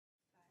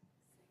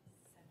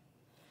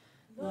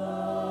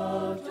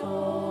Love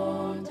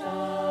don't die,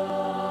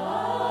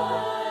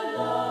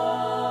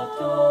 love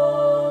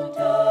don't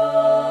die,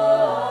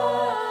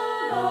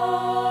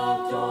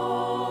 love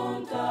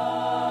don't die.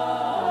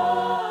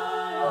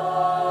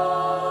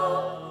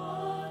 Oh,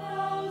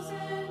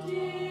 1,000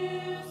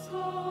 years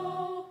go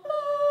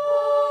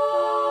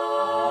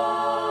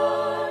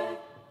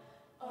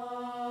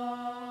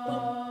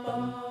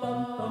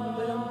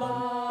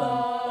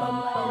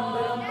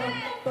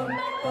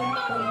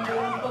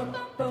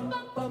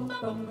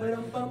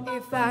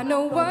If I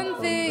know one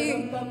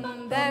thing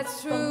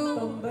that's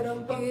true,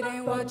 it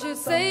ain't what you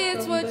say,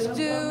 it's what you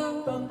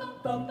do.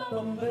 And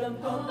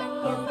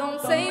you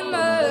don't say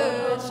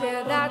much,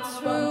 yeah, that's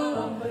true,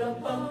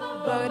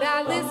 but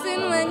I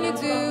listen when you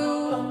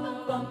do.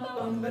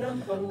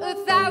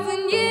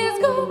 1,000 years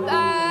go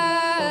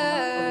by,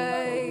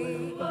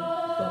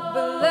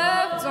 but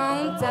love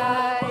don't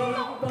die.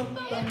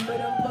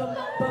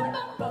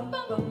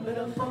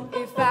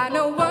 If I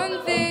know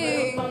one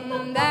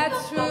thing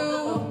that's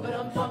true,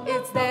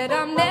 it's that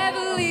I'm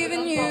never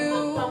leaving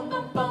you.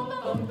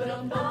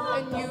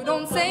 And you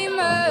don't say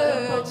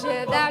much,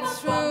 yeah,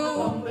 that's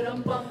true,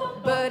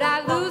 but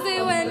I lose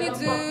it when you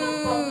do.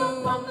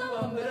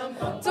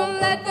 Don't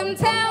let them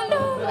tell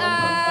no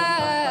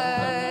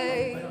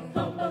lie.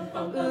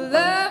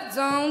 Love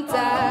don't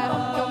die,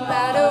 no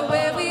matter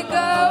where we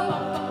go,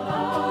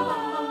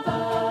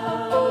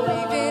 or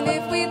even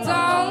if we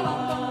don't.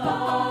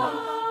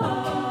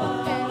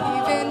 And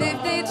even if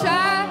they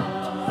try,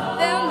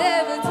 they'll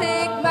never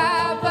take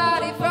my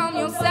body from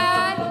your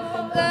side.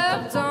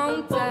 Love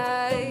don't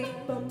die.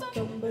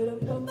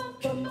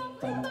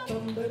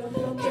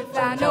 If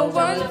I know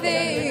one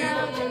thing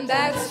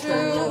that's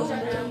true,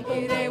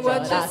 it ain't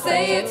what you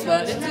say, it's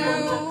what you do.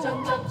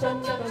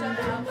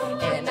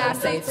 And I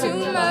say too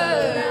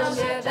much,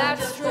 yeah,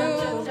 that's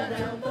true,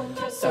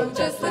 so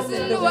just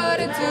listen to what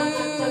I do.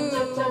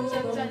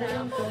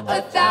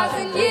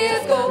 1,000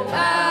 years go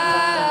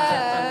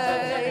by,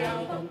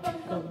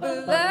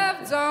 but love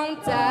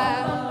don't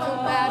die,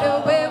 no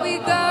matter where we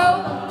go,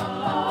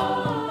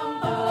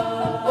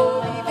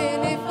 or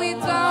even if we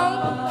don't.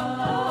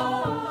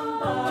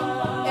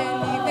 And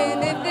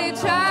even if they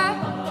try,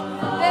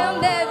 they'll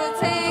never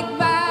take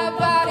my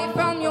body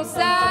from your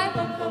side.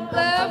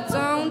 Love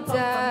don't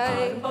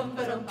die.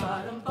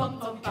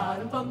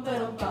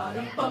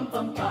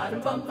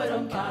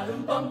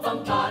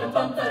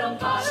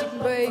 She can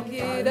break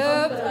it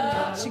up,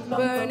 she can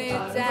burn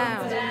it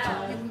down,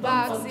 you can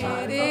box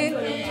it in,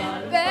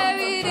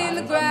 bury it in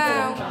the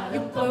ground, you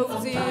can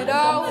close it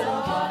off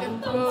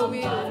and throw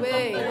it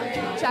away,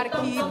 try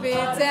to keep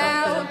it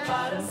down,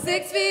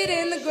 6 feet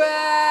in the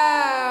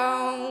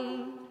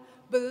ground.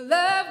 But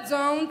love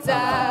don't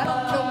die,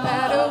 no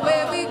matter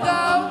where